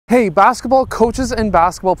Hey basketball coaches and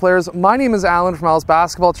basketball players, my name is Alan from Al's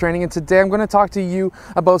Basketball Training, and today I'm going to talk to you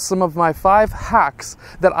about some of my 5 hacks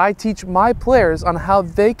that I teach my players on how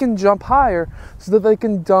they can jump higher so that they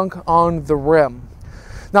can dunk on the rim.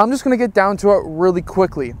 Now I'm just going to get down to it really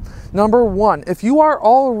quickly. Number 1, if you are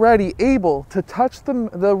already able to touch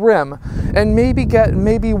the rim and maybe get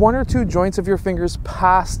 1 or 2 joints of your fingers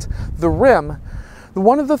past the rim,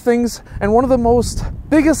 one of the things and one of the most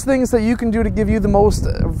biggest things that you can do to give you the most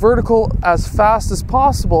vertical as fast as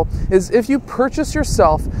possible is if you purchase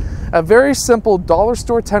yourself a very simple dollar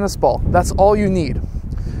store tennis ball. That's all you need.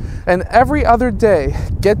 And every other day,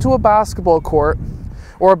 get to a basketball court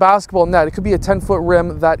or a basketball net. It could be a 10-foot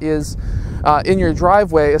rim that is in your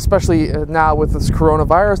driveway, especially now with this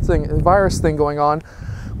coronavirus thing going on.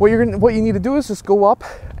 What you need to do is just go up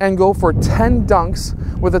and go for 10 dunks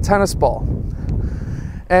with a tennis ball.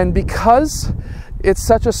 And because it's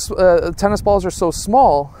such a tennis balls are so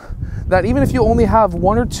small that even if you only have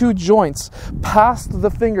 1 or 2 joints past the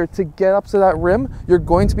finger to get up to that rim, you're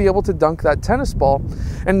going to be able to dunk that tennis ball.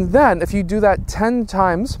 And then if you do that 10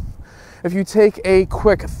 times, if you take a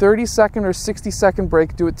quick 30-second or 60-second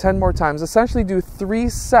break, do it 10 more times, essentially do 3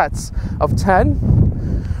 sets of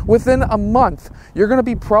 10, within a month, you're going to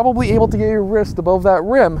be probably able to get your wrist above that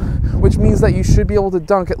rim, which means that you should be able to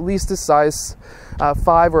dunk at least a size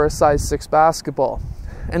 5 or a size 6 basketball.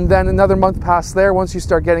 And then another month past there, once you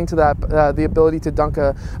start getting to that the ability to dunk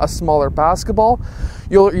a smaller basketball,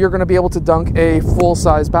 you're going to be able to dunk a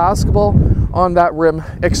full-size basketball on that rim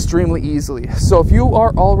extremely easily. So if you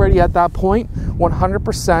are already at that point,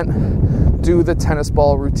 100% do the tennis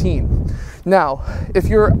ball routine. Now, if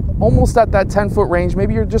you're almost at that 10-foot range,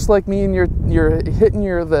 maybe you're just like me and you're hitting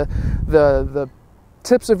the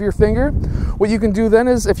tips of your finger, what you can do then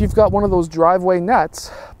is, if you've got one of those driveway nets,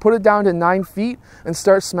 put it down to 9 feet and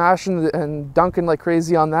start smashing and dunking like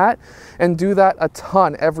crazy on that, and do that a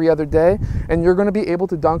ton every other day, and you're going to be able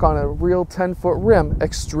to dunk on a real 10-foot rim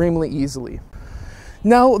extremely easily.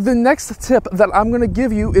 Now, the next tip that I'm going to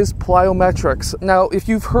give you is plyometrics. Now, if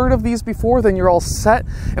you've heard of these before, then you're all set,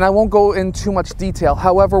 and I won't go in too much detail.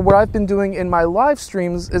 However, what I've been doing in my live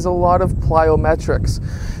streams is a lot of plyometrics.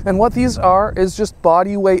 And what these are is just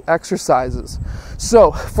body weight exercises.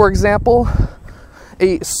 So, for example,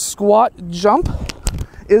 a squat jump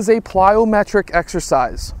is a plyometric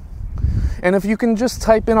exercise. And if you can just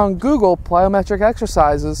type in on Google plyometric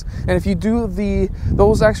exercises, and if you do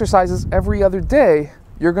those exercises every other day,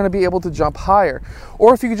 you're going to be able to jump higher.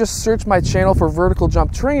 Or if you could just search my channel for vertical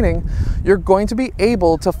jump training, you're going to be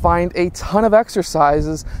able to find a ton of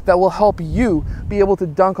exercises that will help you be able to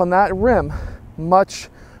dunk on that rim much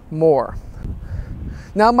more.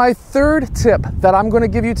 Now, my third tip that I'm going to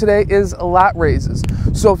give you today is lat raises.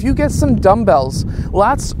 So if you get some dumbbells,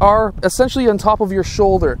 lats are essentially on top of your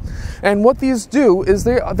shoulder. And what these do is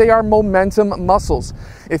they are momentum muscles.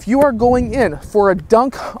 If you are going in for a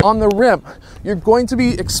dunk on the rim, you're going to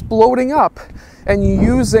be exploding up and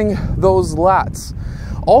using those lats.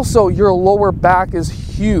 Also, your lower back is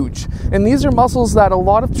huge. And these are muscles that a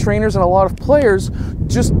lot of trainers and a lot of players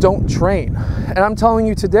just don't train. And I'm telling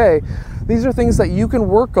you today, these are things that you can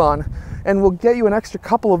work on and will get you an extra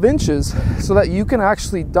couple of inches so that you can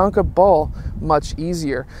actually dunk a ball much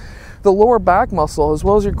easier. The lower back muscle, as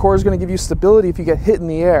well as your core, is going to give you stability if you get hit in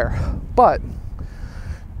the air. But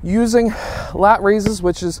using lat raises,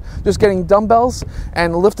 which is just getting dumbbells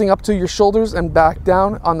and lifting up to your shoulders and back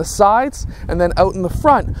down on the sides and then out in the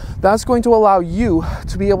front, that's going to allow you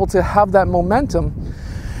to be able to have that momentum.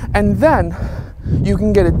 And then you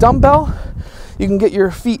can get a dumbbell. You can get your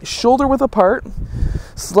feet shoulder width apart,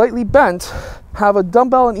 slightly bent, have a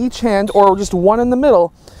dumbbell in each hand or just one in the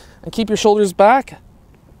middle, and keep your shoulders back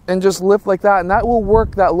and just lift like that. And that will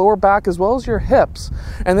work that lower back as well as your hips.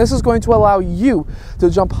 And this is going to allow you to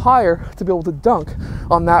jump higher to be able to dunk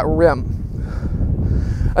on that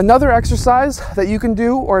rim. Another exercise that you can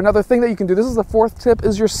do, or another thing that you can do, this is the 4th tip,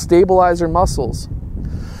 is your stabilizer muscles.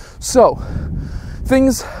 So,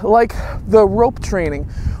 things like the rope training,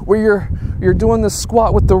 where you're doing the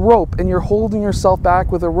squat with the rope and you're holding yourself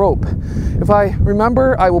back with a rope. If I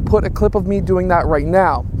remember, I will put a clip of me doing that right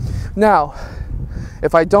now. Now,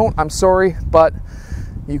 if I don't, I'm sorry, but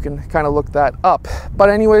you can kind of look that up. But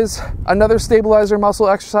anyways, another stabilizer muscle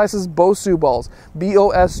exercise is BOSU balls,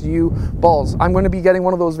 B-O-S-U balls. I'm going to be getting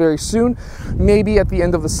one of those very soon, maybe at the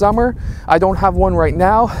end of the summer. I don't have one right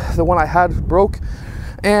now. The one I had broke.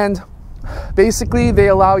 And basically, they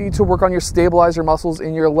allow you to work on your stabilizer muscles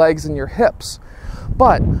in your legs and your hips.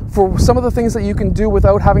 But for some of the things that you can do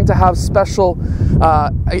without having to have special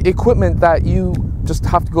equipment that you just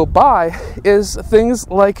have to go buy is things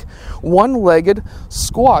like one-legged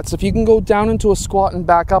squats. If you can go down into a squat and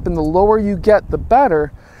back up, and the lower you get, the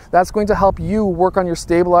better, that's going to help you work on your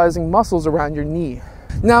stabilizing muscles around your knee.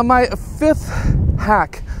 Now, my fifth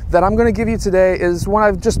hack that I'm going to give you today is one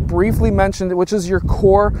I've just briefly mentioned, which is your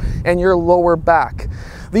core and your lower back.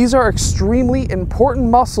 These are extremely important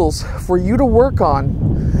muscles for you to work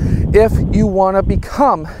on if you want to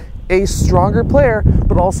become a stronger player,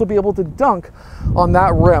 but also be able to dunk on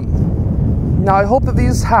that rim. Now, I hope that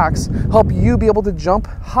these hacks help you be able to jump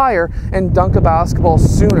higher and dunk a basketball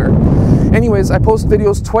sooner. Anyways, I post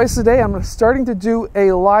videos twice a day. I'm starting to do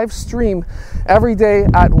a live stream every day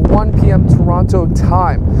at 1 p.m. Toronto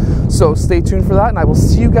time. So stay tuned for that, and I will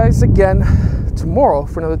see you guys again tomorrow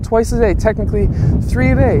for another twice a day, technically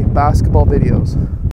 3 a day basketball videos.